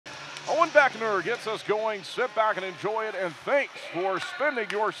Owen Beckner gets us going. Sit back and enjoy it, and thanks for spending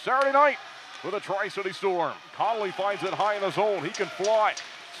your Saturday night with a Tri-City Storm. Connolly finds it high in the zone. He can fly.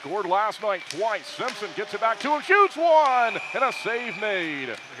 Scored last night twice. Simpson gets it back to him, shoots one, and a save made.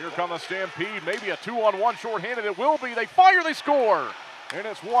 Here come the Stampede. Maybe a 2-on-1 shorthanded. It will be. They fire, they score. And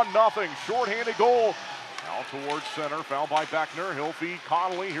it's 1-0. Shorthanded goal. Now towards center. Foul by Beckner. He'll feed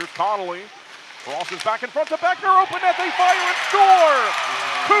Connolly. Here's Connolly. Crosses back in front to Beckner. Open net. They fire and score.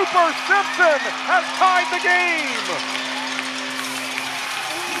 Cooper Simpson has tied the game.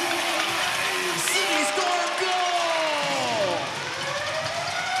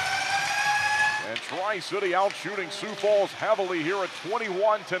 Tri-City out shooting Sioux Falls heavily here at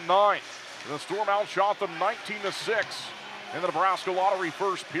 21-9. The Storm outshot them 19-6 in the Nebraska Lottery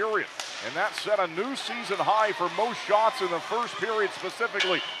first period. And that set a new season high for most shots in the first period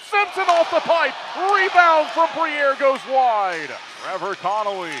specifically. Simpson off the pipe. Rebound from Briere goes wide. Trevor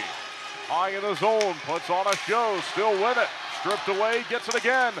Connolly high in the zone, puts on a show, still with it. Stripped away, gets it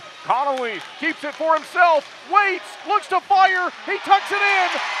again. Connolly keeps it for himself, waits, looks to fire, he tucks it in.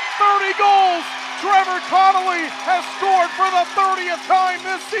 30 goals. Trevor Connolly has scored for the 30th time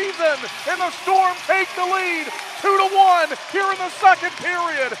this season, and the Storm take the lead 2-1 here in the second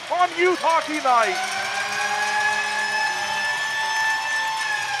period on Youth Hockey Night.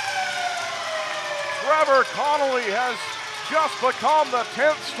 Trevor Connolly has just become the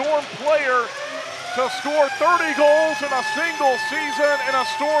 10th Storm player to score 30 goals in a single season in a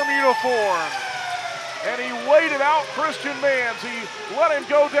Storm uniform. And he waited out Christian Mans. He let him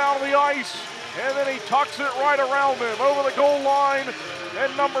go down the ice, and then he tucks it right around him over the goal line,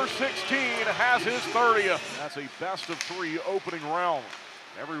 and number 16 has his 30th. That's a best-of-3 opening round.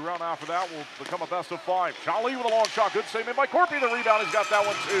 Every round after that will become a best-of-5. Jolly with a long shot. Good save made by Corpy. The rebound, he's got that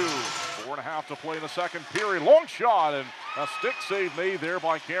one too. 4.5 to play in the second period. Long shot, and a stick save made there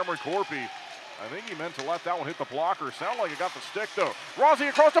by Cameron Corpy. I think he meant to let that one hit the blocker. Sound like it got the stick, though. Rossi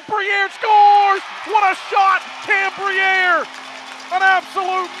across to Briere, scores! What a shot! Cam Briere! An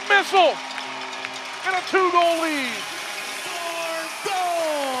absolute missile! And a 2-goal lead. Storm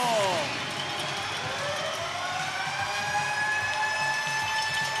goal!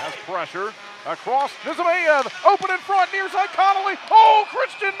 That's pressure. Across, Nizimayev, open in front, near side Connolly. Oh,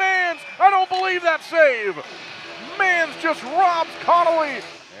 Christian Mans! I don't believe that save. Mans just robs Connolly.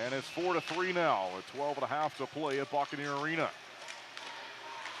 And it's 4-3 now with 12.5 to play at Buccaneer Arena.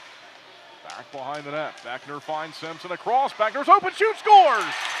 Back behind the net. Beckner finds Simpson across. Beckner's open, shoot, scores!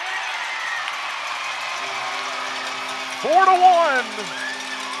 4-1.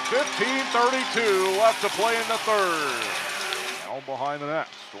 15:32 left to play in the third. Now behind the net.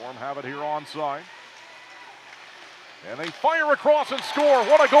 Storm have it here onside. And they fire across and score.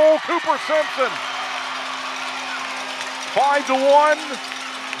 What a goal, Cooper Simpson. 5-1.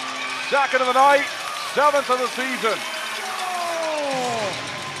 Second of the night, 7th of the season. Oh.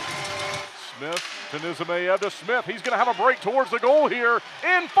 Smith to Nizimayev to Smith. He's going to have a break towards the goal here.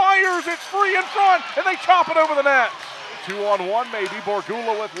 And fires, it's free in front, and they chop it over the net. 2-on-1 maybe.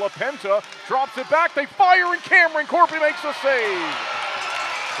 Borgula with LaPenta. Drops it back, they fire, and Cameron Corpy makes the save.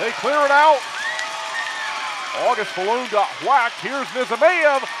 They clear it out. August Falloon got whacked. Here's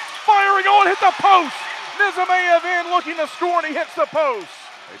Nizimayev firing on, hit the post. Nizimayev in, looking to score, and he hits the post.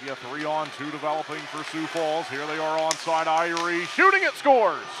 Maybe a 3-on-2 developing for Sioux Falls. Here they are onside. Irie shooting it,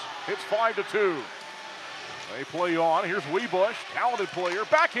 scores. It's 5-2. They play on. Here's Webush, talented player.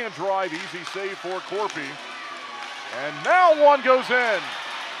 Backhand drive, easy save for Corpy. And now one goes in. And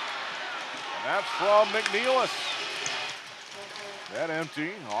that's from McNeilis. That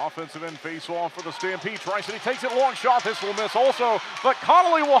empty. Offensive end face-off for the Stampede. Tri-City takes it, long shot. This will miss also, but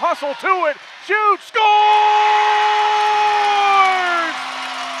Connolly will hustle to it. Shoot, scores!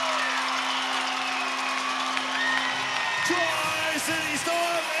 Tri-City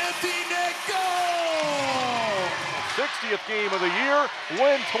Storm, empty net goal! 60th game of the year,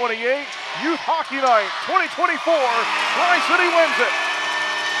 win 28, Youth Hockey Night 2024, Tri-City wins it.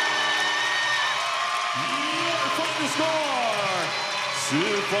 From the score,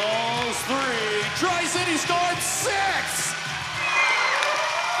 Sioux Falls 3, Tri-City Storm